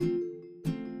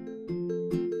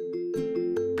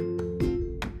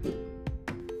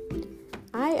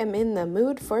am in the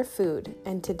mood for food,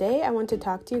 and today I want to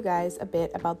talk to you guys a bit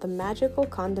about the magical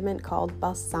condiment called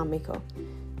balsamico.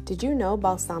 Did you know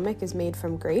balsamic is made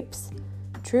from grapes?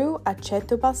 True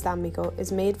aceto balsamico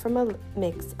is made from a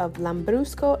mix of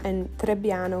Lambrusco and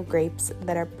Trebbiano grapes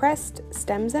that are pressed,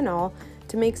 stems and all,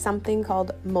 to make something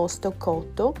called mosto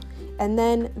cotto, and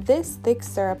then this thick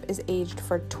syrup is aged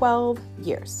for 12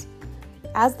 years.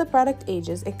 As the product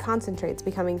ages, it concentrates,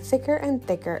 becoming thicker and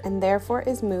thicker, and therefore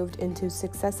is moved into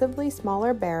successively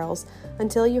smaller barrels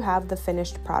until you have the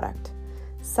finished product.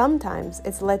 Sometimes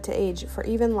it's let to age for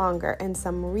even longer, and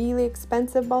some really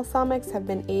expensive balsamics have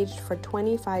been aged for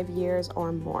 25 years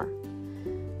or more.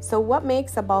 So what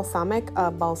makes a balsamic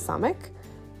a balsamic?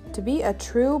 To be a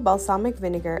true balsamic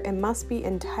vinegar, it must be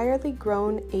entirely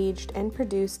grown, aged, and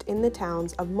produced in the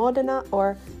towns of Modena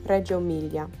or Reggio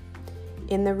Emilia,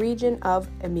 in the region of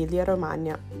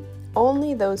Emilia-Romagna.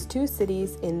 Only those two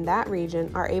cities in that region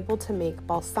are able to make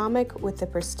balsamic with the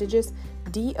prestigious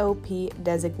DOP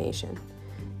designation.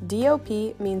 DOP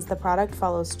means the product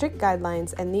follows strict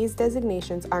guidelines, and these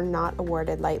designations are not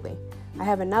awarded lightly. I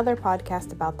have another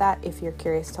podcast about that if you're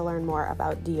curious to learn more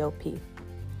about DOP.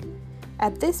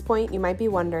 At this point, you might be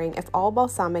wondering if all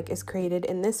balsamic is created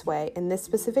in this way in this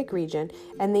specific region,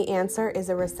 and the answer is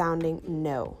a resounding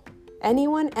no.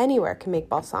 Anyone, anywhere can make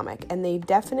balsamic, and they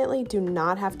definitely do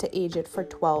not have to age it for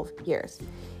 12 years.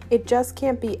 It just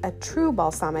can't be a true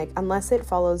balsamic unless it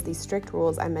follows the strict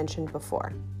rules I mentioned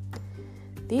before.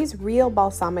 These real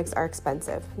balsamics are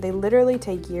expensive. They literally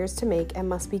take years to make and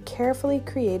must be carefully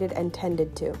created and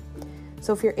tended to.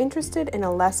 So if you're interested in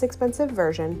a less expensive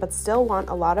version but still want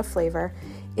a lot of flavor,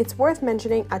 it's worth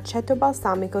mentioning aceto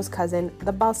balsamico's cousin,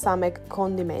 the balsamic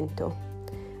condimento.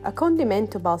 A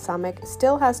condimento balsamic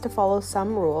still has to follow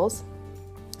some rules,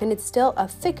 and it's still a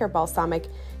thicker balsamic,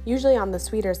 usually on the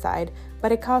sweeter side,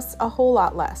 but it costs a whole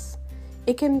lot less.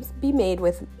 It can be made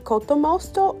with cotto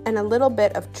mosto and a little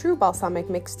bit of true balsamic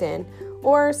mixed in,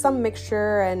 or some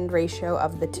mixture and ratio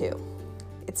of the two.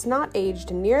 It's not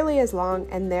aged nearly as long,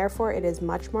 and therefore it is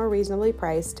much more reasonably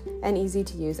priced and easy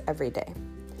to use every day.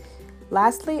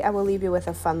 Lastly, I will leave you with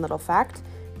a fun little fact.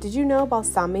 Did you know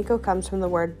balsamico comes from the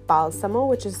word balsamo,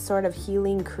 which is sort of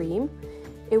healing cream?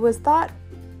 It was thought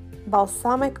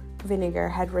balsamic vinegar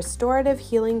had restorative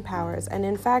healing powers, and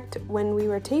in fact, when we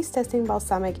were taste testing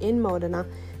balsamic in Modena,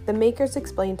 the makers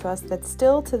explained to us that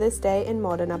still to this day in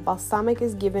Modena, balsamic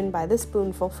is given by the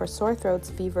spoonful for sore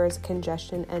throats, fevers,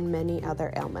 congestion, and many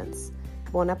other ailments.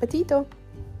 Buon appetito!